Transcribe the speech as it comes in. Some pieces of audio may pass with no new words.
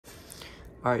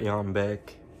Alright, y'all, I'm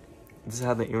back. This is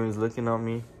how the earrings looking on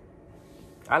me.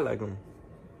 I like them.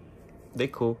 They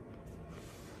cool.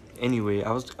 Anyway,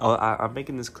 I'm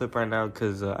making this clip right now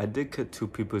because I did cut 2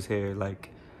 people's hair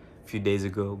like a few days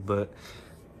ago, but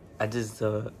I just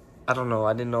I don't know.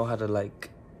 I didn't know how to like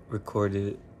record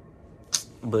it,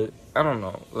 but I don't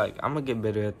know. Like, I'm gonna get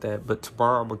better at that. But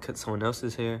tomorrow I'm gonna cut someone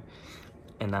else's hair,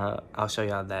 and I'll show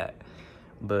y'all that.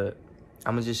 But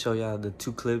I'm gonna just show y'all the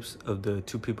 2 clips of the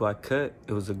 2 people I cut.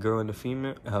 It was a girl and a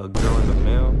female, a girl and a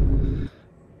male.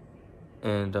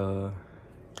 And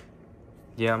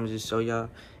yeah, I'm gonna just show y'all,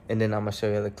 and then I'm gonna show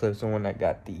y'all the clips of when I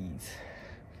got these.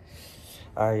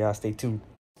 Alright, y'all, stay tuned.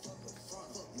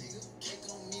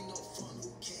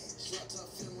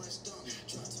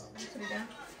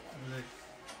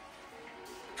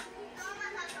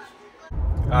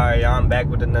 Alright, y'all, I'm back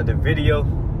with another video.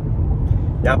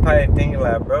 Y'all probably thinking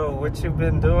like, bro, what you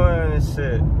been doing and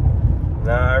shit.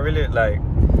 Nah, I really, like,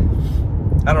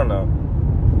 I don't know.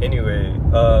 Anyway,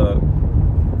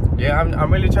 yeah,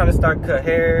 I'm really trying to start cut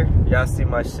hair. Y'all see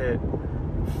my shit.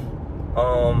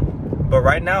 But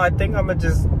right now I think I'm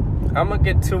gonna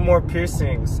get 2 more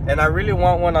piercings, and I really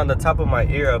want one on the top of my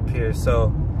ear up here.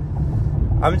 So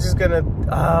I'm just gonna,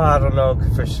 I don't know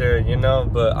for sure, you know,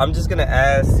 but I'm just gonna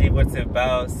ask, see what's it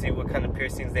about, see what kind of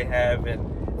piercings they have, and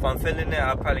if I'm feeling it,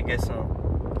 I'll probably get some.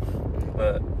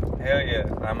 But hell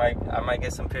yeah, I might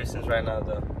get some piercings right now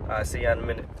though. I'll see y'all in a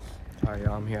minute. All right,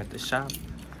 y'all, I'm here at the shop.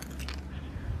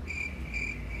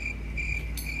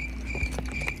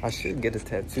 I should get a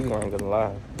tattoo, I ain't gonna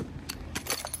lie.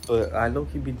 But I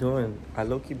low-key be doing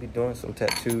some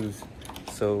tattoos.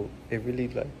 So it really,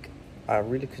 like, I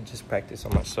really could just practice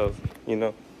on myself, you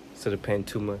know, instead of paying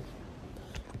too much.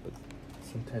 But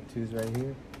some tattoos right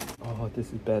here. Oh,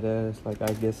 this is badass. Like,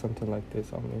 I get something like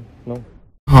this on me. No.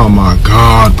 Oh my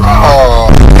god, bro.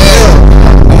 Oh,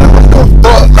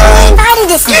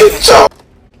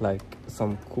 like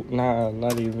some cool, nah,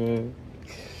 not even.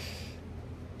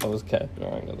 I was capping,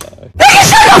 I ain't gonna lie.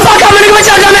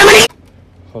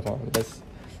 Hold on,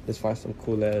 let's find some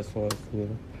cool ass ones, you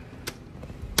know.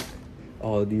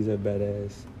 Oh, these are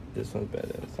badass. This one's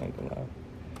badass, I ain't gonna lie.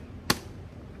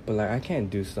 But like, I can't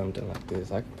do something like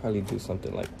this. I could probably do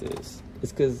something like this.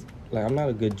 It's cause like I'm not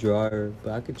a good drawer,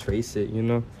 but I could trace it, you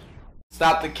know.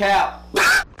 Stop the cap.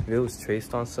 If it was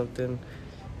traced on something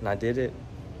and I did it,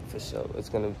 for sure, it's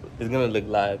gonna look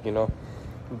live, you know.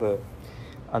 But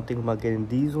I'm thinking about getting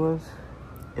these ones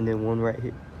and then one right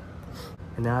here.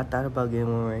 And then I thought about getting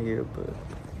one right here, but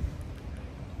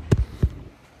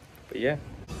yeah.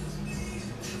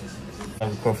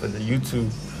 I'm going for the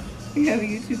YouTube. You have a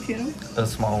YouTube channel? A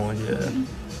small one, yeah.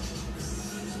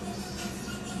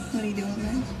 What are you doing,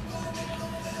 man?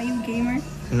 Are you a gamer?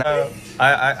 No,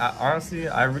 I honestly,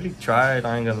 I really tried,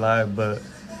 I ain't gonna lie, but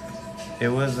it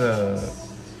was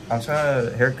I'm trying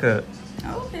to haircut.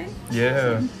 Oh, okay.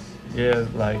 Yeah, yeah,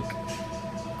 like,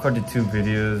 recorded 2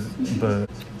 videos, but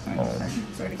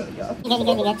Sorry to cut you off. You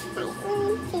good.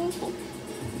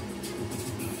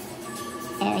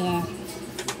 Hell yeah.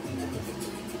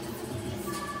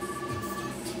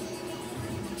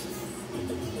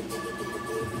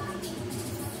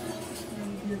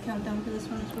 Do a countdown for this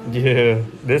one as well? yeah,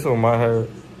 this one might hurt.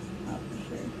 Oh, for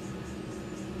sure.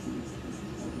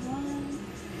 1,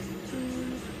 2,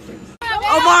 3.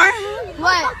 Omar,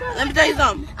 What? let me tell you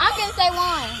something. I'm gonna say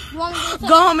 1. You want me to do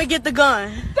Go home and get the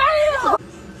gun.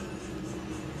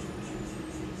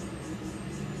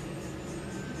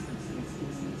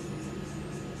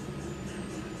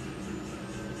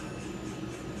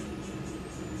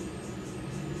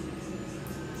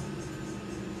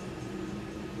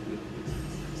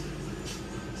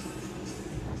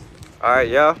 Alright,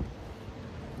 y'all.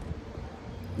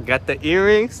 Got the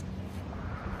earrings.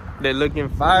 They're looking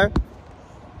fire.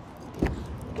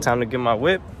 Time to get my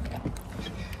whip.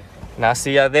 And I'll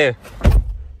see y'all there.